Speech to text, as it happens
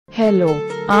Hello,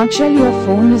 Aanchal, your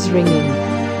phone is ringing.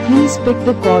 Please pick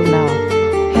the call now.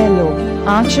 Hello,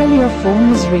 Aanchal, your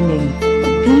phone is ringing.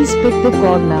 Please pick the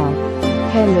call now.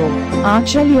 Hello,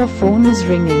 Aanchal, your phone is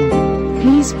ringing.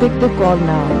 Please pick the call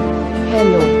now.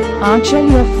 Hello, Aanchal,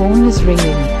 your phone is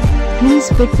ringing. Please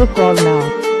pick the call now.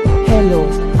 Hello,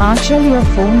 Aanchal, your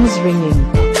phone is ringing.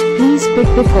 Please pick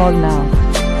the call now.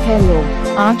 Hello,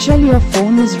 Aanchal, your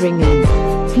phone is ringing.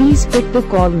 Please pick the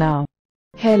call now.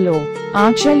 Hello,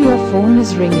 Aanchal, your phone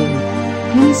is ringing.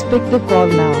 Please pick the call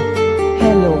now.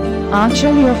 Hello,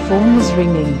 Aanchal, your phone is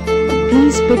ringing.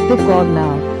 Please pick the call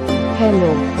now.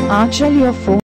 Hello, Aanchal, your phone